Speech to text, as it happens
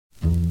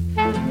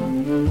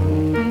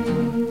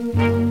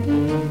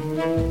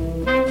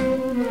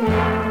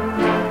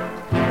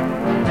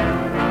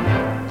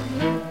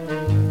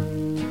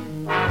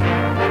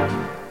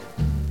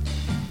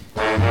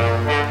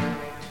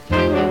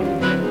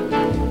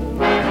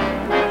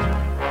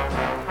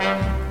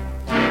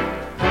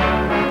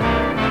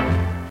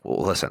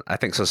listen, I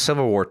think so.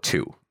 Civil War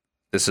II.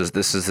 This is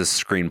the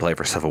screenplay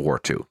for Civil War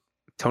II.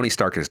 Tony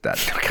Stark is dead.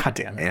 God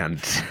damn it.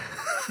 And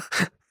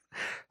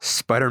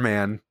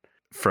Spider-Man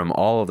from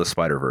all of the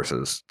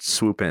Spider-Verses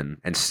swoop in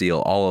and steal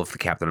all of the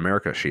Captain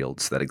America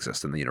shields that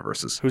exist in the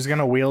universes. Who's going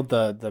to wield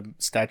the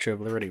Statue of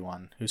Liberty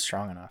one? Who's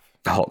strong enough?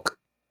 Hulk.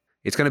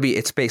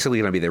 It's basically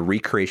going to be the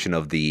recreation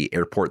of the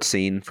airport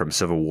scene from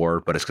Civil War,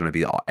 but it's going to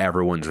be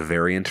everyone's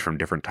variant from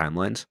different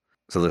timelines.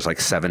 So there's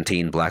like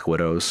 17 Black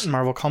Widows.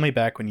 Marvel, call me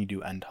back when you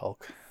do End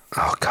Hulk.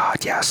 Oh,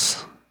 God,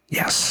 yes.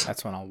 Yes.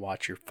 That's when I'll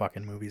watch your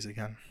fucking movies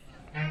again.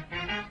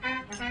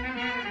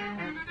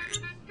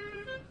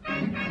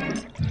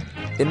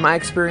 In my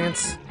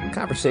experience,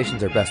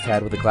 conversations are best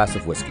had with a glass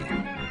of whiskey.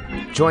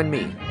 Join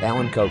me,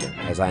 Alan Kogan,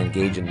 as I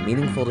engage in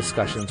meaningful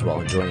discussions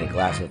while enjoying a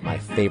glass of my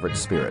favorite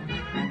spirit.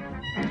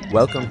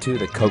 Welcome to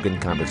the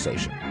Kogan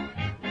Conversation.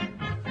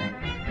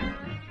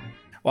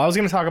 Well, I was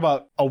going to talk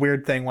about a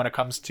weird thing when it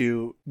comes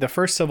to the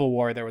first Civil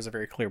War. There was a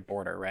very clear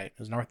border, right? It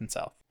was North and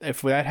South.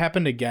 If that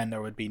happened again,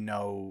 there would be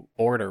no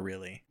border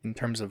really in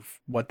terms of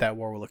what that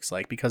war looks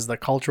like, because the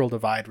cultural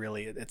divide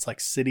really, it's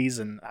like cities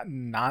and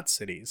not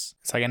cities.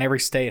 It's like in every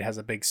state has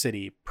a big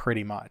city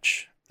pretty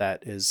much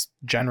that is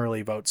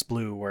generally votes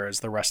blue,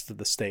 whereas the rest of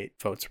the state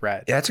votes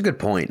red. Yeah, that's a good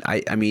point.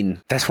 I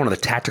mean, that's one of the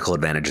tactical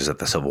advantages that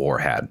the Civil War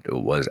had. It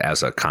was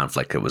as a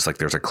conflict. It was like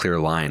there's a clear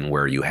line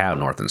where you have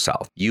North and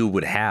South. You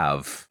would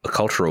have a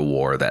cultural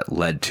war that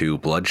led to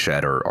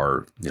bloodshed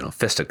or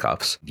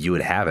fisticuffs. You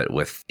would have it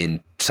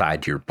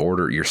inside your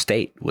border, your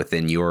state,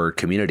 within your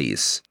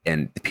communities.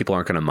 And people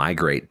aren't going to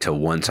migrate to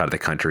one side of the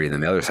country and then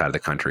the other side of the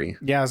country.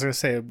 Yeah, I was going to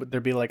say, would there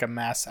be like a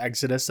mass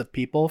exodus of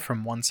people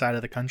from one side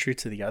of the country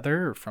to the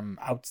other, or from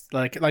out?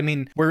 Like, I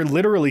mean, we're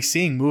literally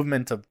seeing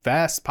movement of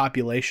vast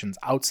populations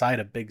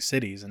outside of big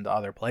cities into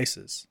other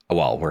places.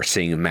 Well, we're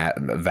seeing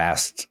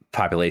vast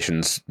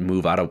populations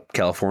move out of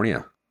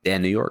California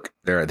and New York.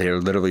 They're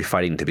literally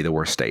fighting to be the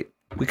worst state.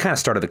 We kind of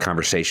started the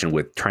conversation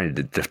with trying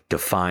to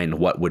define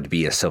what would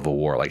be a civil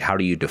war. Like, how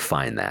do you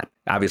define that?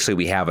 Obviously,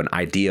 we have an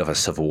idea of a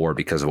civil war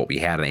because of what we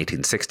had in the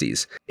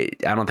 1860s.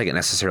 I don't think it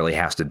necessarily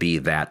has to be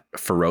that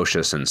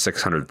ferocious and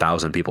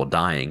 600,000 people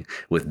dying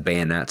with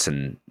bayonets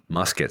and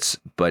muskets.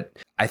 But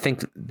I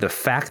think the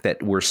fact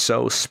that we're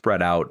so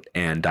spread out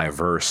and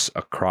diverse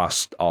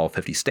across all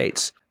 50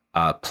 states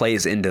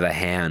plays into the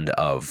hand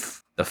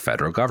of the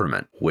federal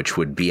government, which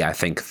would be, I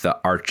think, the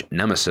arch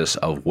nemesis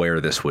of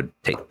where this would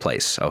take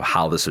place, of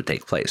how this would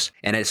take place.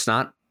 And it's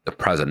not the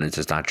president,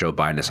 it's not Joe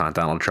Biden, it's not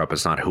Donald Trump,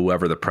 it's not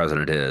whoever the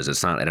president is,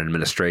 it's not an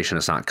administration,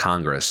 it's not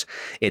Congress.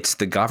 It's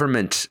the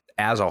government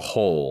as a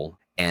whole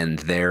and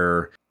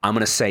their, I'm going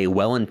to say,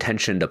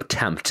 well-intentioned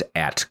attempt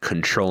at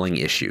controlling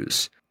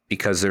issues.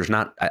 Because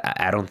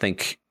I don't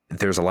think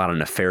there's a lot of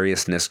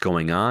nefariousness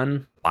going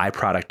on,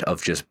 byproduct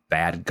of just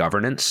bad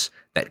governance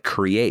that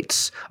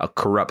creates a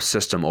corrupt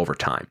system over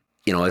time.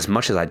 You know, as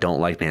much as I don't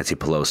like Nancy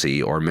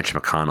Pelosi or Mitch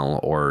McConnell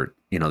or,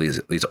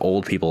 these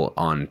old people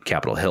on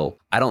Capitol Hill,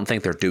 I don't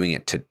think they're doing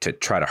it to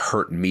try to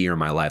hurt me or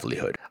my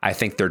livelihood. I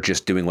think they're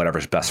just doing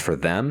whatever's best for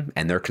them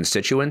and their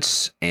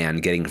constituents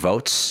and getting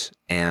votes.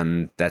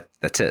 And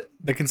that's it.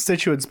 The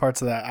constituents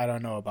parts of that I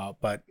don't know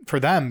about, but for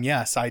them,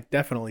 yes, I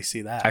definitely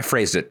see that. I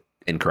phrased it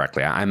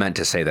incorrectly. I meant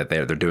to say that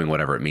they're doing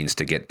whatever it means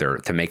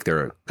to make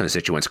their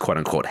constituents, quote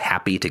unquote,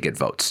 happy to get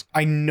votes.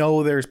 I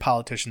know there's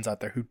politicians out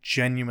there who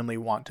genuinely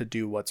want to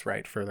do what's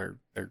right for their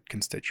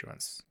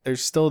constituents.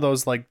 There's still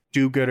those like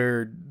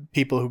do-gooder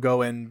people who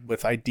go in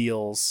with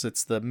ideals.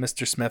 It's the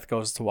Mr. Smith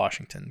goes to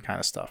Washington kind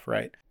of stuff,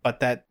 right? But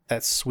that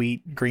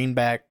sweet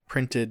greenback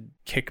printed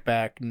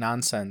kickback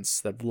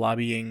nonsense, the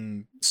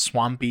lobbying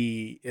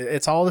swampy,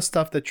 it's all the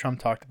stuff that Trump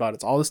talked about.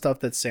 It's all the stuff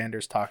that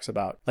Sanders talks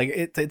about. Like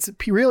it's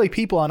really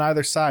people on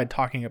either side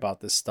talking about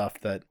this stuff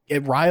that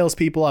it riles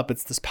people up.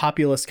 It's this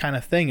populist kind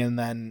of thing. And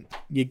then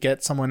you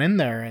get someone in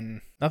there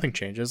and nothing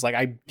changes. Like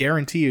I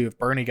guarantee you if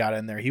Bernie got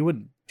in there, he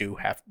wouldn't do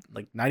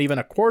not even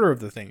a quarter of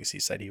the things he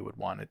said he would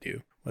want to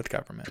do with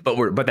government.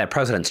 But that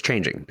precedent's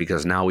changing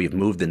because now we've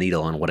moved the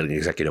needle on what an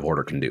executive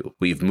order can do.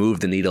 We've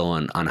moved the needle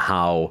on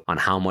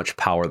how much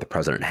power the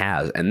president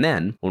has. And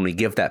then when we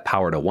give that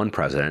power to one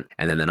president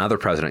and then another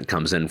president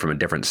comes in from a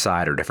different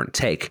side or different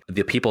take,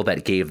 the people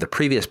that gave the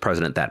previous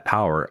president that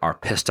power are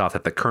pissed off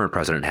that the current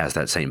president has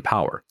that same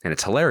power. And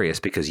it's hilarious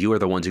because you are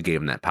the ones who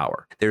gave him that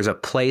power. There's a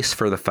place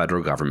for the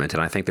federal government.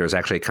 And I think there's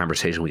actually a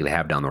conversation we could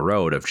have down the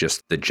road of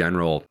just the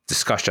general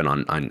discussion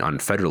on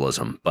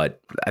federalism.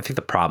 But I think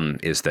the problem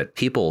is that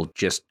people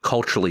just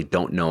culturally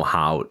don't know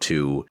how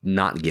to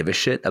not give a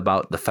shit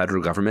about the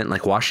federal government.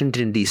 Like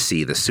Washington,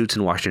 D.C., the suits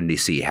in Washington,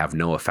 D.C. have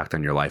no effect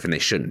on your life, and they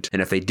shouldn't.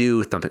 And if they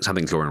do,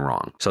 something's going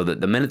wrong. So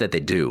the minute that they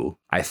do,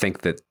 I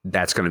think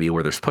that's going to be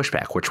where there's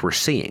pushback, which we're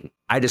seeing.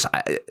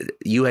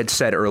 You had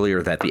said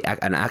earlier that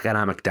an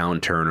economic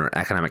downturn or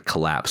economic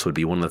collapse would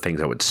be one of the things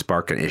that would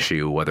spark an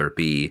issue, whether it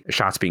be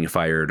shots being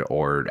fired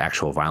or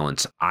actual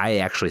violence. I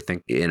actually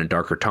think in a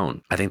darker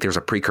tone. I think there's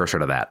a precursor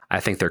to that. I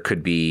think there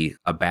could be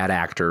a bad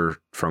actor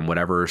from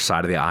whatever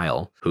side of the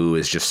aisle who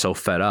is just so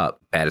fed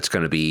up that it's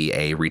going to be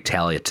a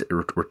retaliative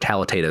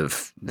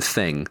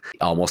thing,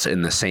 almost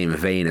in the same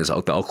vein as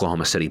the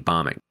Oklahoma City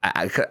bombing.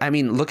 I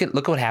mean, look at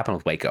what happened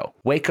with Waco.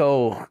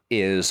 Waco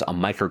is a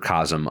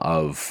microcosm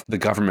of the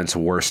government's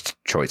worst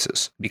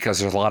choices because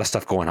there's a lot of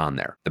stuff going on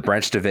there. The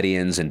Branch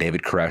Davidians and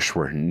David Koresh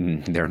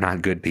they're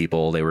not good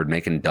people. They were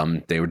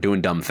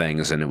doing dumb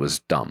things, and it was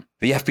dumb.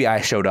 The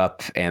FBI showed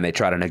up and they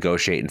tried to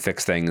negotiate and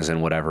fix things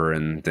and whatever,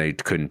 and they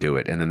couldn't do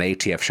it. And then the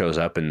ATF shows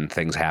up and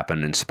things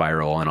happen and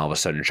spiral, and all of a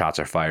sudden shots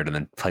are fired, and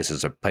then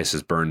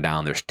places burn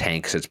down. There's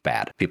tanks. It's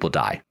bad. People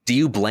die. Do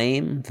you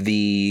blame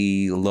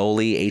the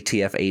lowly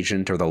ATF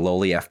agent or the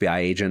lowly FBI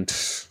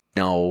agent?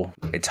 No,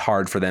 it's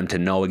hard for them to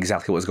know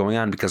exactly what was going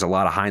on because a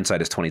lot of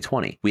hindsight is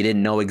 2020. We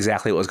didn't know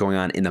exactly what was going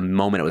on in the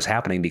moment it was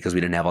happening because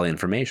we didn't have all the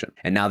information.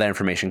 And now that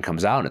information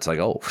comes out and it's like,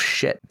 oh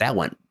shit, that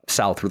went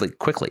south really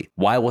quickly.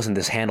 Why wasn't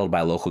this handled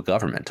by local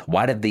government?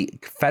 Why did the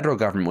federal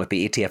government with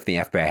the ATF and the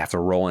FBI have to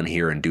roll in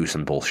here and do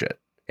some bullshit?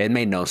 It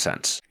made no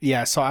sense.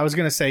 Yeah, so I was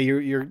gonna say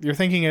you're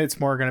thinking it's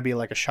more gonna be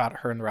like a shot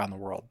heard around the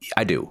world.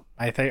 I do.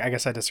 I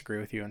guess I disagree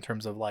with you in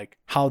terms of like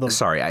how the.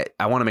 Sorry,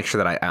 I want to make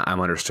sure that I'm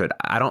understood.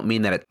 I don't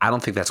mean that. I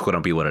don't think that's going to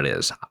be what it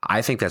is.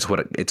 I think that's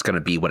what it's going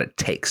to be. What it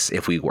takes.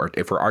 If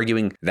we're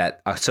arguing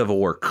that a civil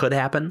war could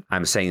happen,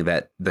 I'm saying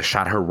that the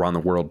shot heard around the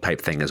world type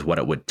thing is what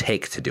it would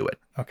take to do it.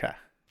 Okay.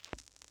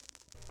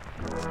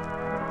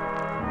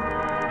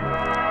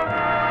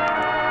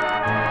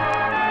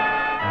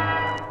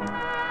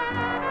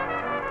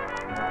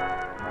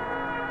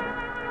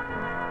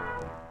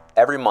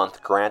 Every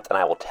month, Grant and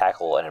I will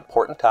tackle an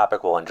important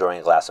topic while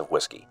enjoying a glass of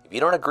whiskey. If you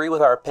don't agree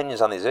with our opinions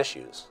on these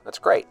issues, that's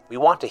great. We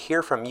want to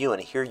hear from you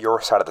and hear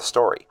your side of the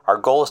story. Our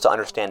goal is to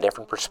understand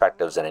different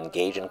perspectives and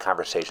engage in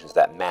conversations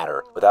that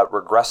matter without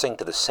regressing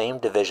to the same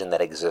division that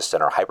exists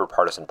in our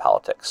hyper-partisan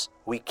politics.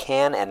 We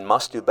can and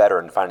must do better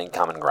in finding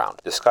common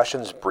ground.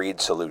 Discussions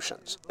breed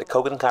solutions. The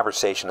Kogan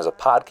Conversation is a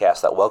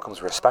podcast that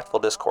welcomes respectful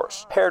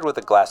discourse, paired with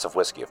a glass of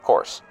whiskey, of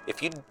course.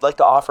 If you'd like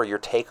to offer your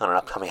take on an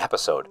upcoming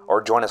episode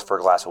or join us for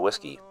a glass of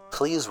whiskey,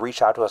 please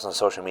reach out to us on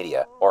social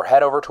media or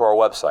head over to our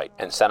website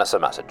and send us a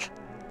message.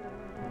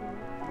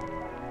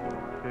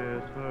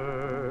 Kiss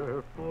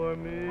her for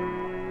me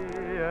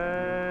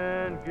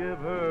and give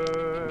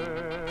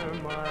her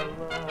my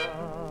love.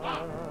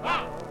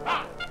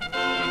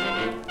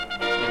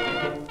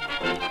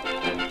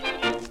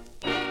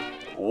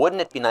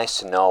 Wouldn't it be nice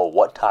to know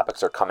what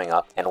topics are coming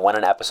up and when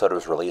an episode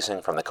is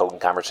releasing from the Kogan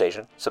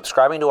Conversation?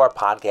 Subscribing to our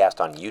podcast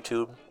on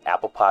YouTube,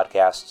 Apple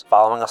Podcasts,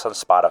 following us on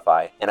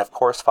Spotify, and of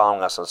course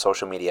following us on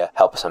social media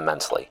helps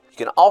immensely. You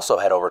can also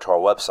head over to our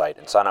website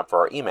and sign up for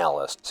our email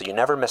list so you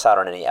never miss out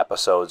on any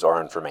episodes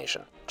or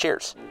information.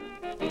 Cheers!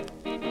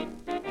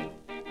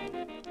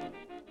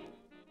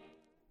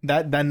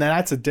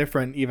 That's a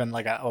different, even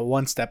like a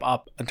one step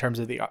up in terms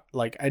of the,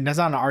 like, and that's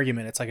not an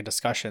argument, it's like a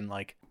discussion.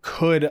 Like,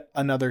 could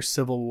another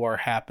civil war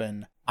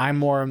happen? I'm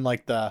more in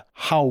like the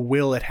how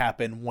will it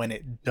happen when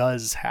it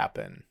does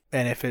happen?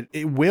 And if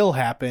it will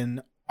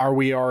happen, are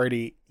we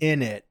already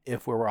in it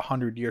if we're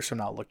 100 years from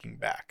now looking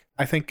back?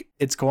 I think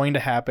it's going to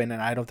happen,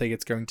 and I don't think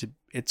it's going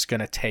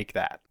to take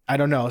that. I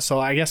don't know.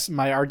 So I guess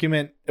my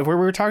argument, if we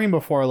were talking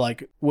before,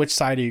 like, which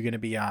side are you going to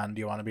be on?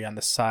 Do you want to be on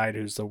the side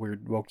who's the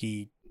weird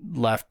wokey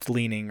left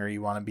leaning, or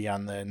you want to be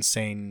on the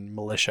insane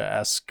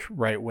militia-esque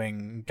right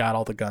wing, got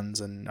all the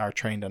guns and are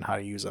trained on how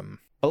to use them?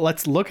 But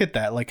let's look at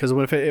that, like, because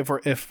what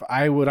if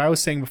I was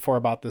saying before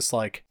about this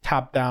like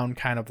top down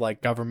kind of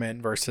like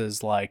government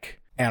versus like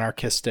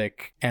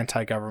anarchistic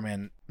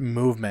anti-government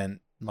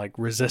movement, like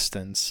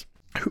resistance.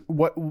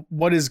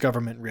 What is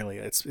government really?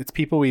 It's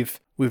people we've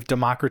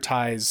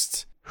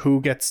democratized.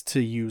 Who gets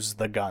to use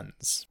the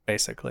guns?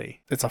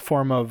 Basically, it's a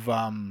form of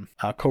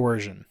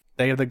coercion.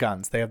 They have the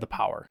guns. They have the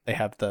power. They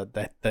have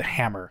the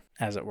hammer,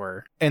 as it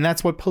were. And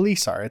that's what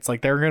police are. It's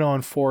like they're going to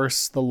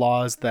enforce the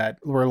laws that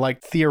were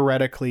like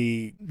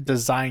theoretically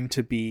designed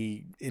to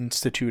be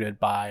instituted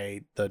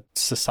by the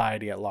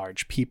society at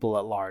large, people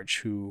at large,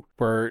 who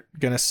were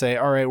going to say,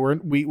 all right,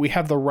 we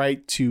have the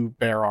right to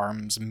bear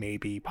arms,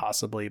 maybe,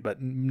 possibly.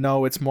 But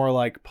no, it's more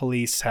like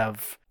police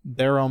have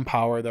their own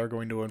power. They're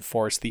going to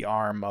enforce the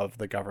arm of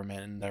the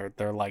government, and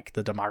they're like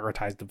the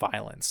democratized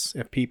violence.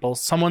 If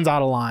someone's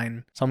out of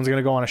line, someone's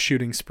going to go on a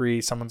shooting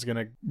spree, someone's going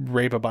to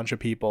rape a bunch of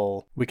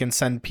people, we can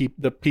send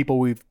the people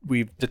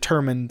we've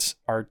determined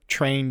are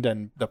trained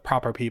and the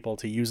proper people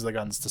to use the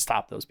guns to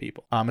stop those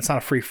people. It's not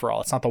a free for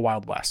all. It's not the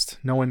Wild West.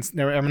 Not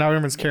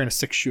everyone's carrying a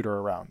 6-shooter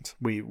around.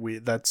 We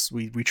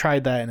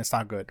tried that and it's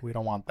not good. We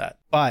don't want that.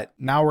 But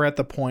now we're at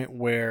the point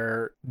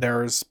where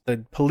there's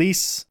the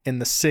police in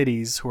the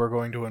cities who are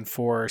going to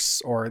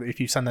enforce, or if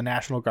you send the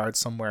National Guard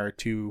somewhere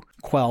to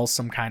quell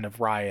some kind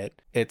of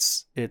riot,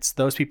 it's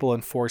those people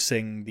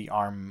enforcing the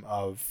arm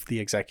of the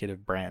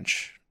executive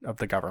branch of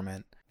the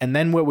government. And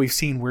then what we've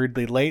seen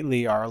weirdly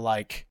lately are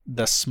like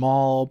the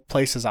small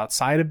places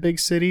outside of big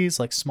cities,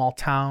 like small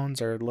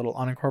towns or little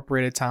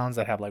unincorporated towns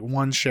that have like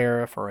one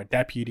sheriff or a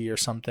deputy or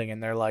something.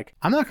 And they're like,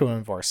 I'm not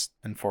going to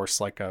enforce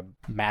like a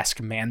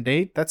mask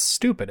mandate. That's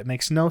stupid. It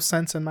makes no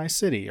sense in my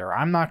city. Or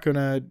I'm not going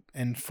to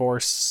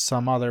enforce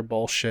some other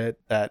bullshit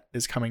that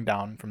is coming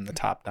down from the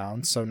top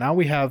down. So now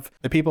we have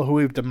the people who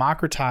we've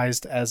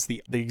democratized as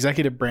the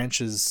executive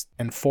branch's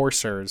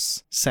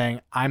enforcers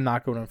saying, I'm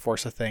not going to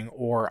enforce a thing,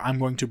 or I'm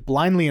going to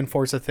blindly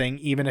enforce a thing,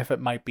 even if it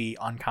might be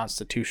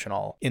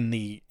unconstitutional in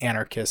the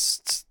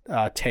anarchists'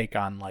 take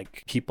on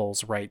like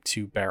people's right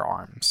to bear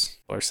arms.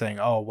 They're saying,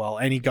 oh, well,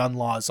 any gun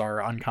laws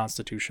are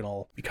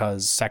unconstitutional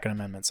because Second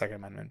Amendment,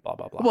 blah,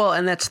 blah, blah. Well,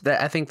 and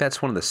I think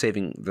that's one of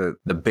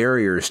the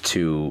barriers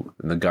to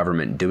the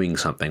government doing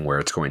something where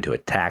it's going to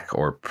attack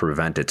or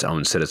prevent its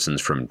own citizens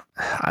from,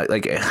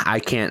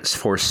 I can't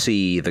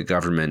foresee the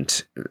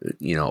government,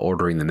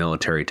 ordering the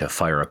military to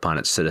fire upon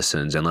its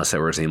citizens unless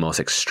there was the most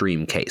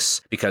extreme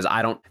case. Because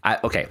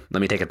okay, let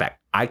me take it back.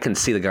 I can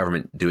see the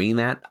government doing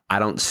that. I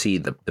don't see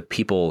the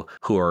people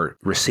who are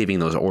receiving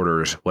those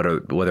orders,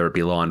 whether it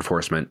be law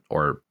enforcement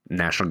or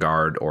National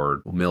Guard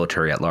or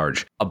military at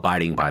large,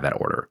 abiding by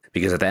that order.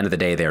 Because at the end of the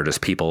day, they're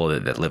just people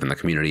that live in the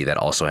community that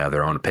also have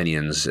their own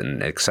opinions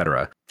and et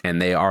cetera. And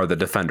they are the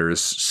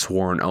defenders,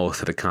 sworn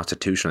oath of the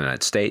Constitution of the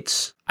United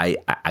States.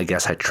 I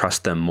guess I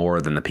trust them more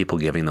than the people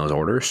giving those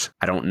orders.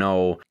 I don't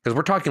know, because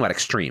we're talking about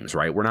extremes,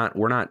 right?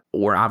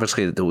 We're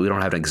obviously, we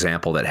don't have an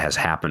example that has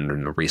happened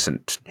in the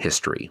recent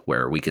history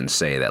where we can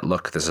say that,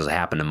 look, this has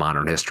happened in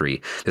modern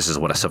history. This is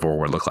what a civil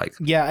war looked like.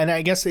 Yeah, and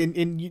I guess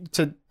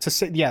to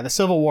say, yeah, the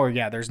Civil War,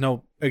 yeah, there's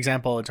no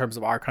example in terms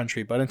of our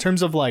country, but in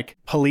terms of like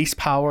police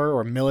power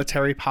or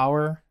military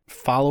power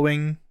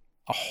following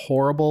a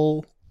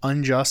horrible,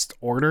 unjust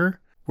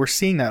order, we're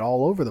seeing that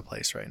all over the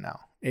place right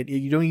now.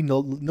 You don't even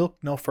look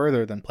no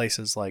further than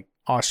places like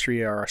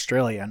Austria or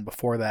Australia, and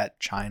before that,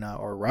 China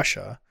or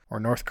Russia or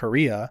North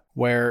Korea,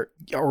 or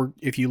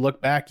if you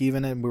look back,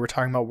 even and we were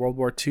talking about World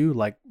War II,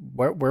 like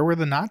where were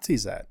the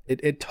Nazis at?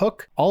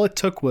 All it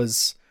took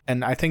was,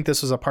 and I think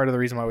this was a part of the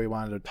reason why we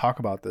wanted to talk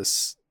about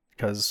this,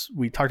 because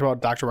we talked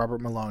about Dr. Robert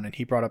Malone, and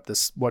he brought up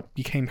this, what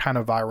became kind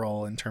of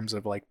viral in terms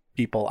of like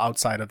people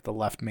outside of the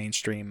left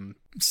mainstream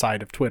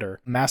side of Twitter,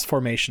 mass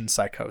formation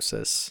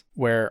psychosis,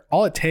 where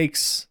all it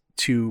takes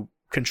to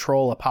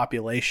control a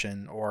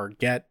population or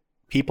get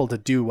people to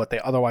do what they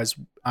otherwise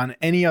on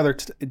any other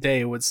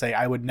day would say,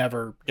 I would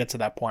never get to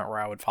that point where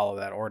I would follow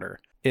that order,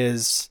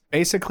 is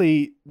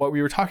basically what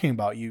we were talking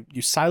about. You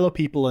silo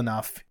people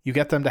enough, you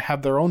get them to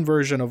have their own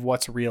version of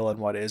what's real and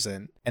what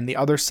isn't. And the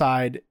other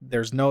side,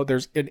 there's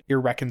an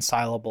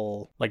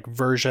irreconcilable like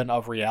version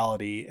of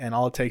reality. And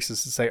all it takes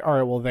is to say, all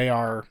right, well, they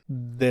are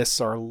this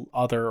or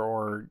other,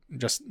 or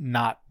just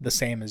not the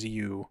same as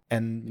you.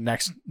 And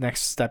next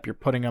step, you're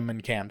putting them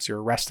in camps,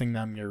 you're arresting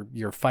them,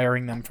 you're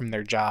firing them from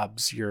their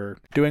jobs, you're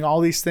doing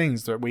all these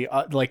things that we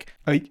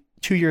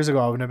 2 years ago,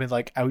 I would have been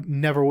like,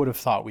 never would have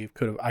thought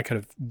I could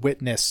have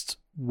witnessed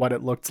what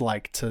it looked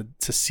like to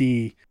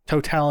see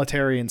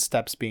totalitarian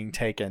steps being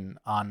taken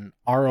on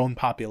our own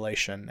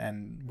population.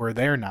 And we're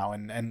there now.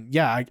 And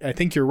yeah, I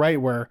think you're right,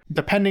 where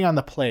depending on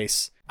the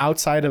place,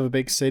 outside of a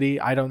big city,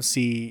 I don't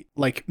see,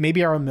 like,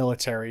 maybe our own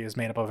military is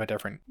made up of a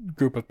different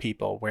group of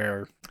people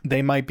where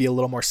they might be a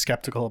little more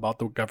skeptical about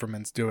the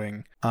government's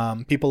doing.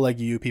 People like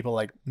you, people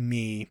like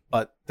me,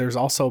 but there's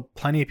also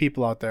plenty of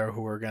people out there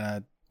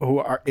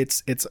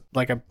it's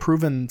like a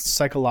proven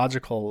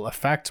psychological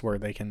effect where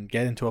they can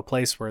get into a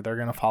place where they're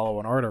going to follow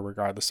an order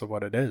regardless of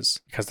what it is,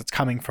 because it's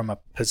coming from a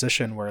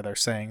position where they're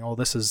saying, oh,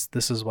 this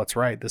is what's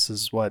right. This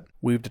is what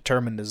we've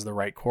determined is the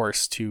right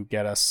course to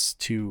get us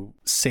to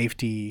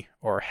safety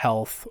or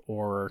health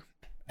or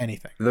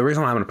anything. The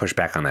reason why I'm going to push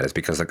back on that is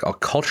because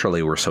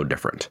culturally we're so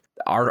different.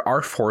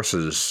 Our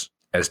forces,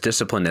 as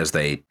disciplined as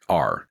they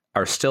are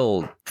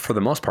still, for the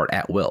most part,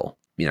 at will.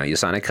 You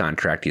sign a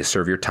contract, you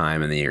serve your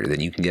time, and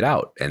then you can get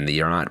out, and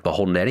you're not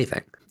beholden to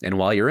anything. And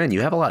while you're in, you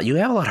have a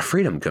lot of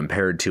freedom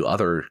compared to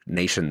other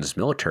nations'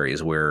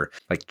 militaries, where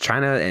like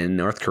China and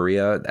North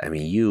Korea. I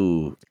mean,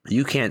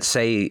 you can't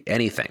say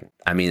anything.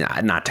 I mean,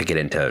 not to get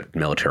into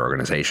military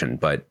organization,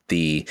 but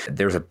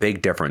there's a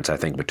big difference, I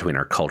think, between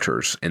our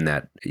cultures in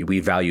that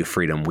we value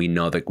freedom. We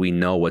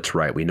know what's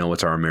right. We know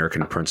what's our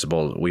American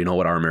principles. We know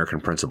what our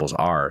American principles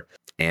are.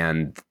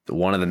 And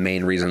one of the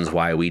main reasons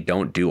why we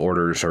don't do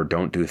orders or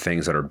don't do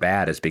things that are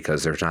bad is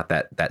because there's not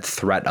that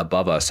threat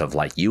above us of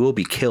like, you will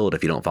be killed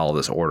if you don't follow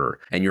this order,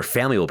 and your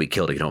family will be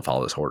killed if you don't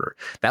follow this order.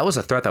 That was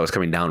a threat that was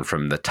coming down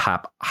from the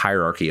top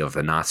hierarchy of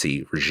the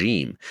Nazi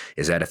regime,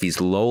 is that if these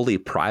lowly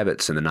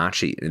privates in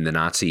the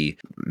Nazi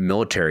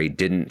military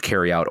didn't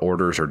carry out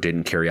orders or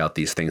didn't carry out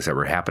these things that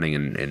were happening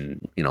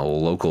in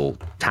local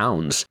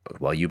towns,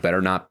 well, you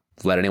better not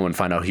let anyone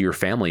find out who your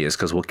family is,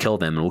 because we'll kill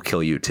them and we'll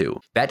kill you too.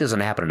 That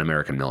doesn't happen in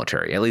American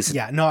military, at least.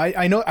 Yeah, no,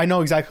 I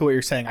know exactly what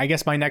you're saying. I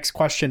guess my next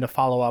question to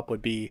follow up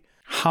would be,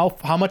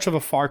 how much of a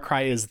far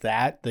cry is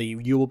that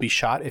you will be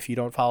shot if you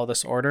don't follow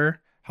this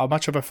order? How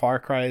much of a far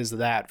cry is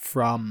that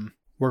from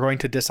we're going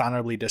to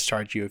dishonorably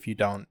discharge you if you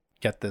don't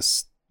get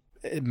this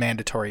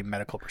mandatory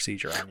medical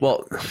procedure on you.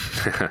 Well,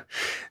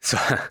 so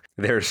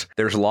there's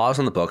laws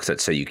on the books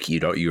that say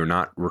you're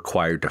not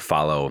required to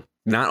follow.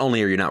 Not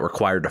only are you not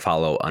required to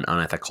follow an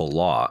unethical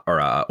law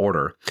or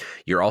order,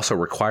 you're also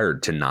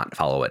required to not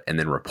follow it and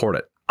then report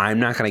it. I'm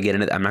not going to get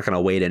into. I'm not going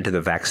to wade into the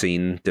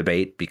vaccine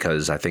debate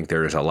because I think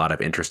there's a lot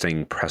of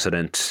interesting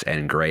precedent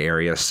and gray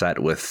area set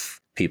with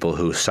people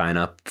who sign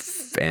up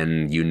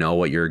and you know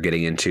what you're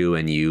getting into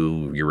and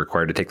you're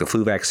required to take the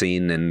flu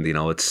vaccine, and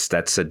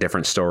that's a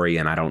different story,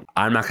 and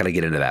I'm not going to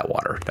get into that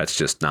water.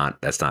 That's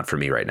not for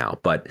me right now.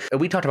 But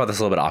we talked about this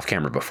a little bit off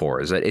camera before,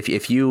 is that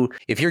if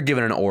you're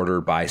given an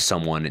order by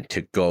someone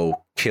to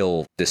go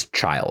kill this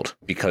child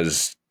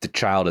because the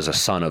child is a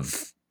son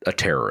of a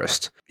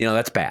terrorist,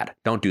 that's bad.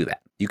 Don't do that.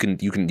 You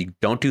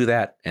don't do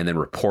that and then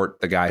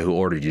report the guy who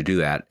ordered you to do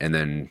that, and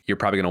then you're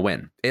probably going to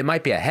win. It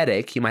might be a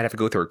headache. You might have to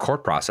go through a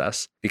court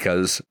process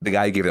because the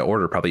guy who gave the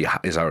order probably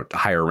is a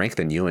higher rank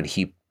than you, and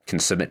he can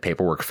submit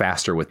paperwork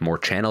faster with more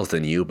channels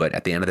than you. But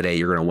at the end of the day,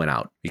 you're going to win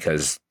out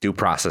because due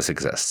process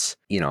exists.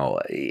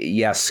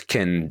 Yes,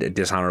 can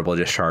dishonorable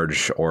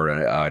discharge or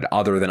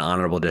other than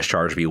honorable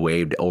discharge be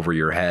waived over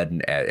your head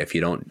if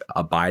you don't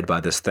abide by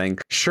this thing?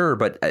 Sure,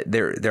 but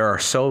there are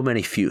so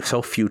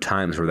few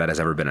times where that has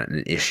ever been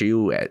an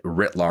issue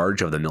writ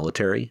large of the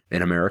military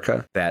in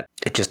America that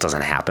it just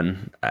doesn't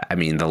happen. I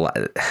mean,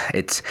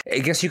 I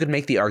guess you could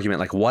make the argument,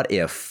 like, what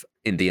if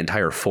the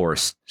entire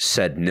force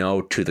said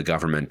no to the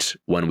government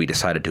when we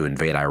decided to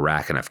invade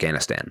Iraq and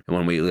Afghanistan?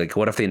 And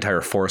what if the entire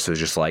force was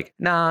just like,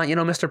 nah,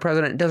 Mr.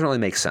 President, it doesn't really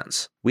make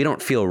sense. We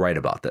don't feel right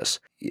about this.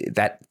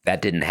 That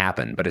didn't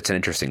happen, but it's an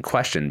interesting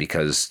question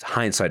because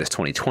hindsight is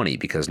 2020,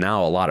 because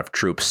now a lot of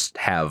troops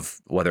have,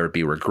 whether it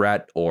be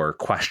regret or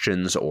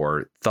questions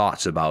or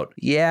thoughts about,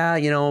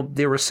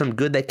 there was some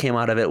good that came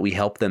out of it. We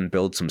helped them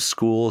build some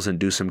schools and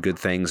do some good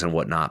things and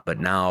whatnot, but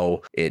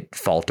now it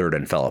faltered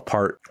and fell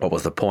apart. What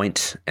was the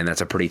point? And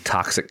that's a pretty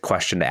toxic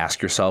question to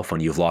ask yourself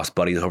when you've lost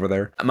buddies over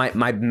there.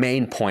 My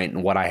main point,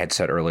 and what I had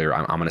said earlier,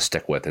 I'm going to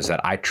stick with, is that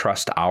I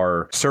trust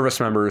our service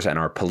members and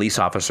our police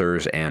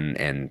officers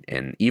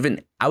and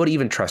even I would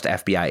even trust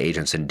FBI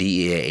agents and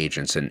DEA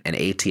agents and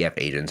ATF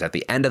agents. At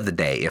the end of the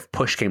day, if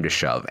push came to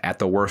shove, at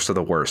the worst of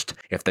the worst,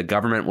 if the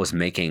government was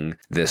making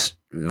this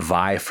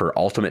vie for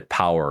ultimate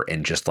power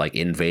and just like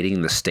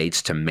invading the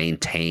states to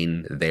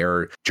maintain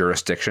their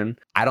jurisdiction,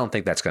 I don't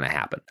think that's going to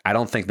happen. I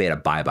don't think they'd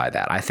abide by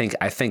that. I think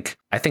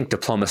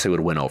diplomacy would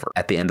win over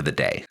at the end of the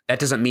day. That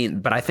doesn't mean,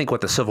 but I think what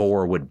the Civil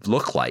War would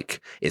look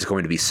like is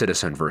going to be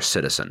citizen versus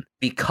citizen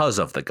because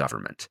of the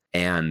government.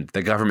 And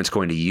the government's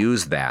going to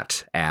use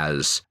that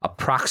as a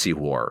proxy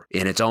war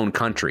in its own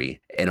country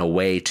in a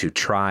way to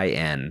try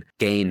and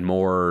gain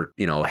more,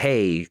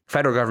 hey,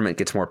 federal government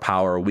gets more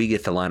power, we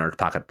get to line our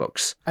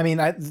pocketbooks. I mean,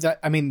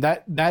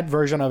 that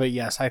version of it,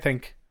 yes. I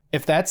think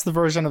if that's the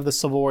version of the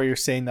Civil War you're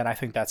saying, then I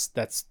think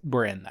that's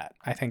we're in that.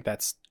 I think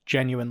that's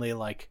genuinely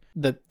like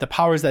the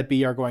powers that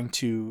be are going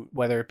to,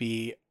 whether it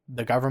be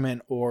the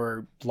government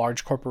or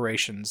large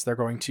corporations, they're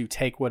going to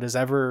take what is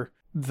ever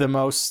the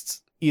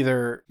most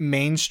either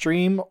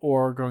mainstream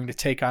or going to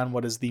take on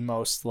what is the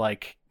most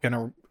like going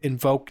to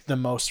invoke the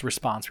most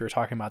response. We were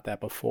talking about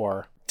that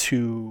before,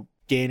 to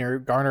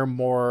garner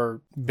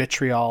more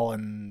vitriol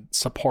and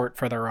support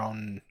for their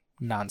own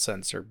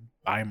nonsense, or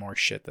buy more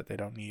shit that they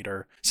don't need,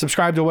 or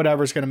subscribe to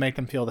whatever's going to make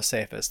them feel the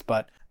safest.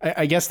 But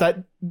I guess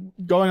that,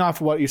 going off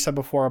of what you said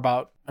before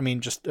about,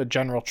 just a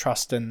general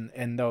trust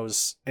in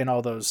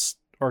all those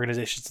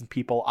organizations and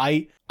people,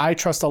 I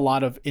trust a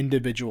lot of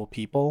individual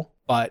people,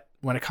 but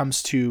when it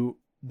comes to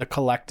the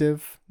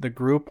collective, the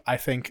group, I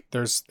think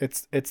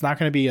it's not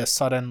going to be a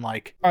sudden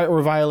like, all right,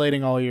 we're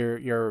violating all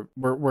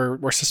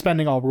we're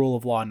suspending all rule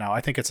of law now.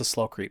 I think it's a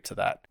slow creep to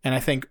that. And I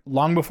think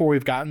long before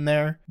we've gotten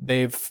there,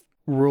 they've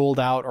ruled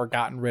out or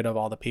gotten rid of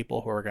all the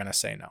people who are going to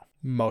say no,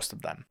 most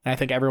of them. And I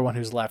think everyone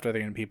who's left are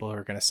the people who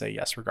are going to say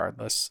yes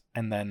regardless.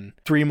 And then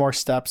 3 more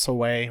steps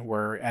away,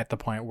 we're at the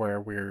point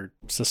where we're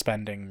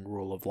suspending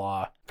rule of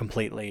law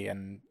completely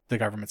and the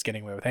government's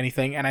getting away with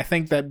anything. And I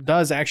think that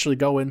does actually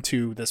go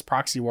into this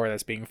proxy war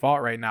that's being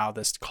fought right now,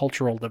 this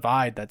cultural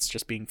divide that's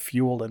just being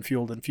fueled and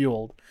fueled and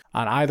fueled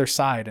on either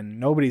side, and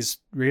nobody's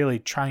really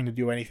trying to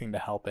do anything to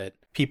help it.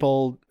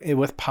 People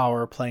with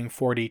power playing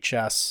 4D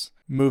chess,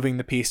 moving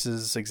the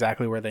pieces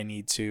exactly where they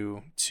need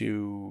to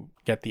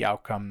get the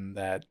outcome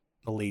that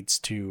leads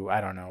to,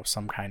 I don't know,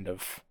 some kind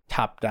of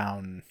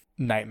top-down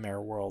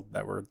nightmare world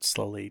that we're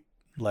slowly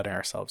letting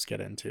ourselves get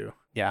into.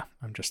 Yeah,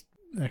 I'm just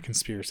a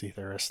conspiracy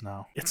theorist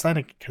now. It's not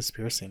a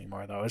conspiracy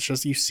anymore, though. It's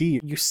just you see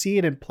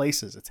it in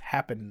places. It's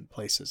happened in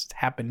places. It's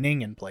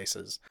happening in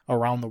places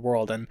around the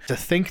world. And to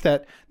think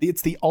that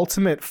it's the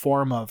ultimate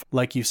form of,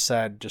 like you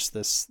said, just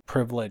this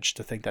privilege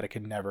to think that it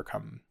can never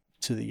come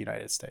to the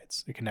United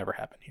States. It can never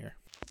happen here.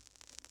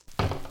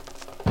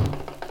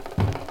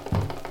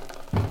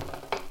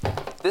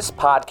 This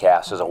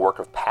podcast is a work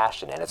of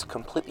passion and it's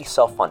completely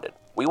self-funded.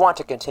 We want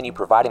to continue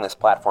providing this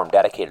platform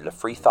dedicated to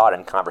free thought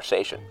and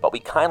conversation, but we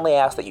kindly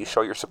ask that you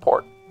show your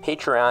support.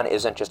 Patreon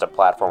isn't just a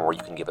platform where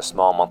you can give a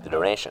small monthly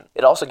donation.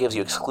 It also gives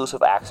you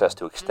exclusive access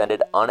to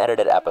extended,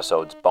 unedited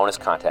episodes, bonus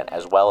content,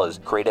 as well as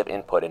creative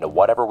input into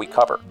whatever we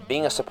cover.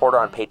 Being a supporter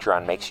on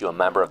Patreon makes you a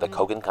member of the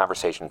Kogan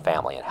Conversation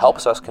family and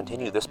helps us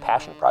continue this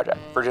passion project.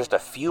 For just a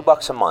few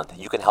bucks a month,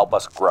 you can help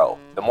us grow.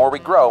 The more we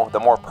grow, the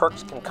more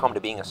perks can come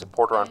to being a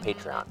supporter on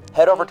Patreon.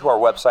 Head over to our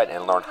website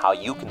and learn how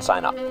you can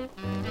sign up.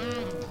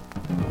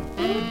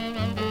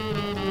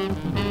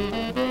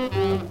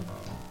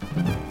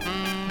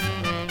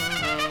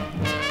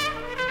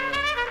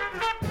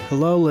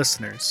 Hello,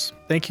 listeners.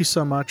 Thank you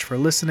so much for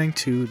listening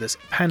to this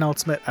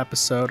penultimate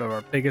episode of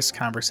our biggest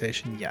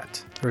conversation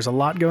yet. There's a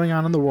lot going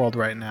on in the world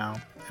right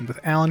now, and with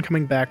Alan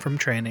coming back from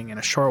training in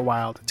a short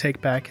while to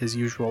take back his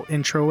usual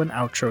intro and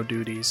outro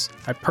duties,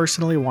 I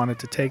personally wanted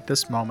to take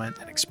this moment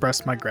and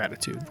express my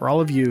gratitude for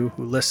all of you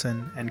who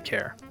listen and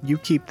care. You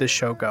keep this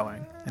show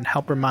going and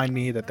help remind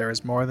me that there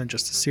is more than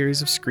just a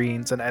series of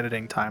screens and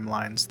editing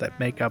timelines that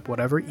make up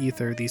whatever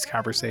ether these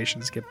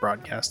conversations get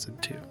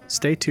broadcasted to.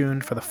 Stay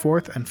tuned for the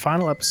fourth and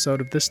final episode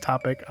of this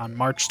topic on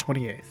March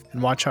 28th,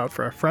 and watch out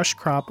for a fresh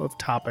crop of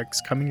topics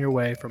coming your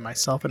way from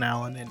myself and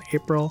Alan in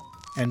April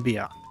and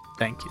beyond.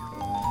 Thank you.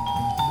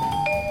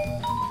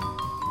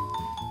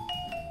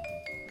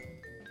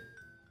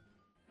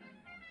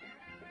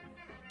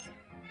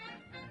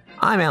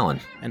 I'm Alan.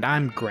 And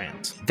I'm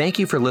Grant. Thank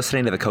you for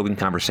listening to the Kogan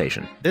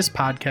Conversation. This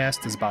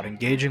podcast is about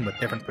engaging with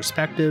different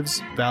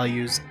perspectives,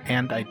 values,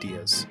 and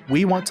ideas.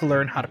 We want to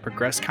learn how to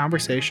progress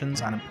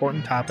conversations on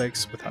important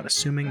topics without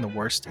assuming the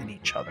worst in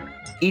each other.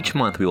 Each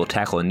month we will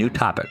tackle a new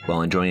topic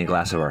while enjoying a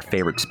glass of our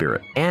favorite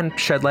spirit and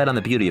shed light on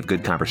the beauty of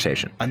good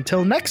conversation.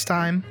 Until next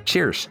time.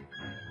 Cheers.